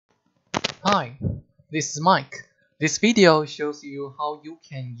Hi, this is Mike. This video shows you how you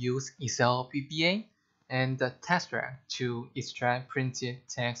can use Excel VBA and the Tesseract to extract printed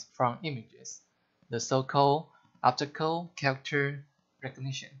text from images, the so-called optical character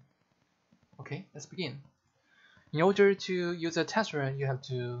recognition. Okay, let's begin. In order to use the Tesseract, you have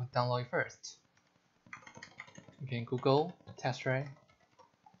to download it first. You can Google Tesseract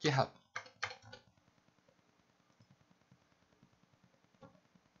GitHub.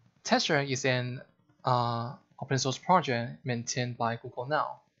 Tesseract is an open source project maintained by Google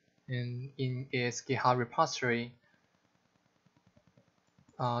now, and in its GitHub repository,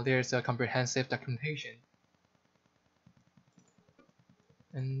 there's a comprehensive documentation.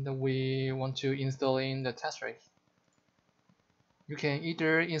 And we want to install in the Tesseract. You can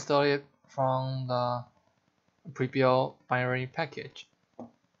either install it from the pre-built binary package,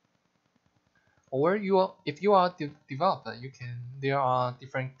 or if you are the developer, there are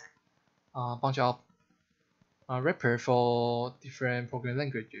different bunch of wrapper for different programming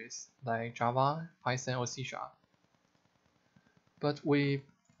languages like Java, Python, or C#. But we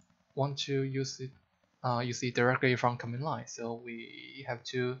want to use it directly from command line, so we have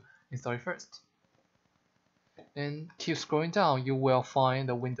to install it first. And keep scrolling down, you will find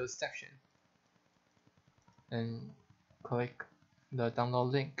the Windows section, and click the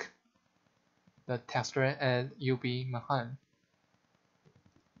download link, the Tesseract at UB Mahan.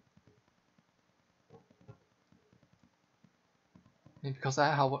 And because I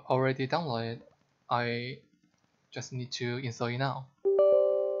have already downloaded, I just need to install it now.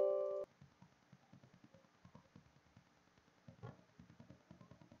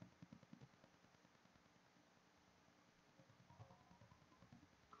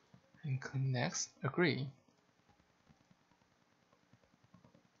 And click next, agree.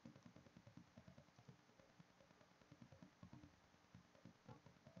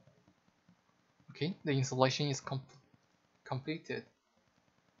 Okay, the installation is completed.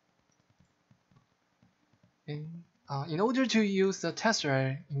 And in order to use the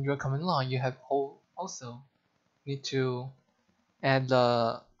Tesseract in your command line, you have also need to add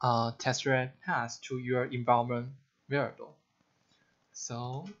the Tesseract path to your environment variable.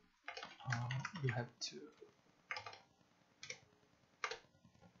 So you have to,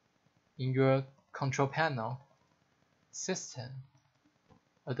 in your control panel, System,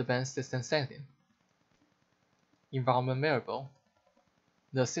 Advanced System Setting, Environment variable.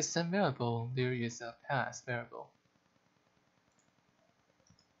 The system variable, there is a path variable.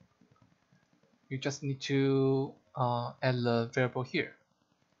 You just need to add the variable here.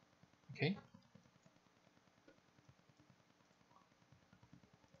 Okay.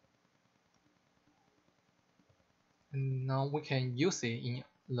 And now we can use it in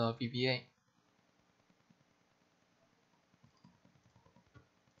the VBA.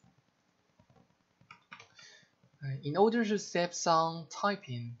 In order to save some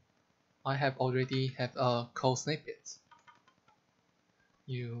typing, I have already have a code snippet.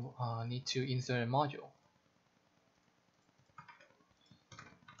 You need to insert a module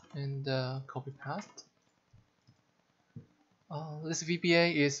and copy paste. This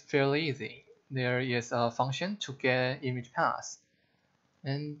VBA is fairly easy. There is a function to get image path,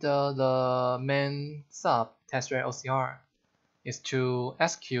 and the main sub Tesseract OCR is to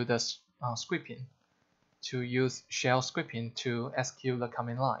execute the scripting, to use shell scripting to execute the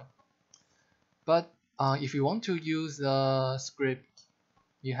command line. But if you want to use the script,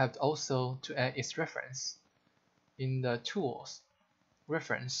 you have also to add its reference in the tools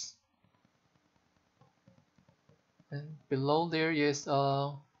reference, and below there is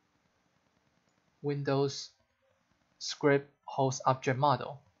a Windows script host object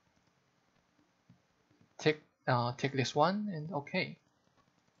model. Take this one and OK.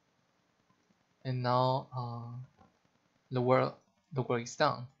 And now the work is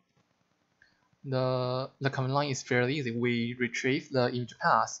done. The command line is fairly easy. We retrieve the image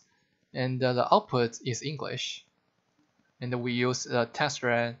path, and the output is English. And we use the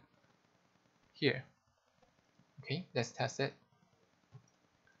Tesseract here. Okay, let's test it.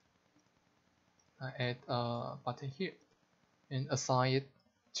 I add a button here and assign it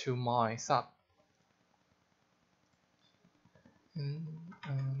to my sub. And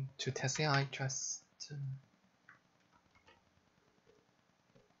to test it, I just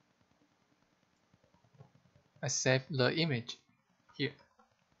I save the image here.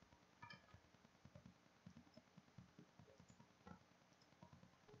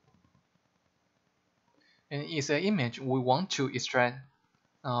 And it's an image. We want to extract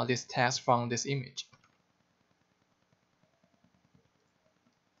this text from this image.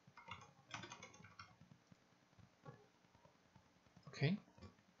 Okay.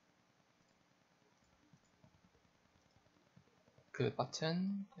 click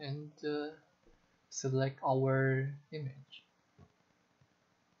button and select our image.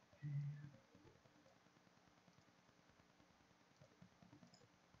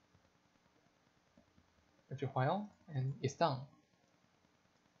 Review file, and it's done.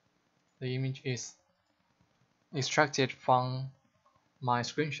 The image is extracted from my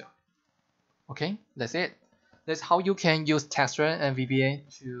screenshot. Okay, that's it. That's how you can use Tesseract and VBA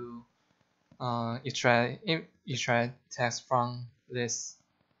to extract text from these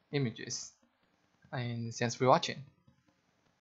images. And thanks for watching.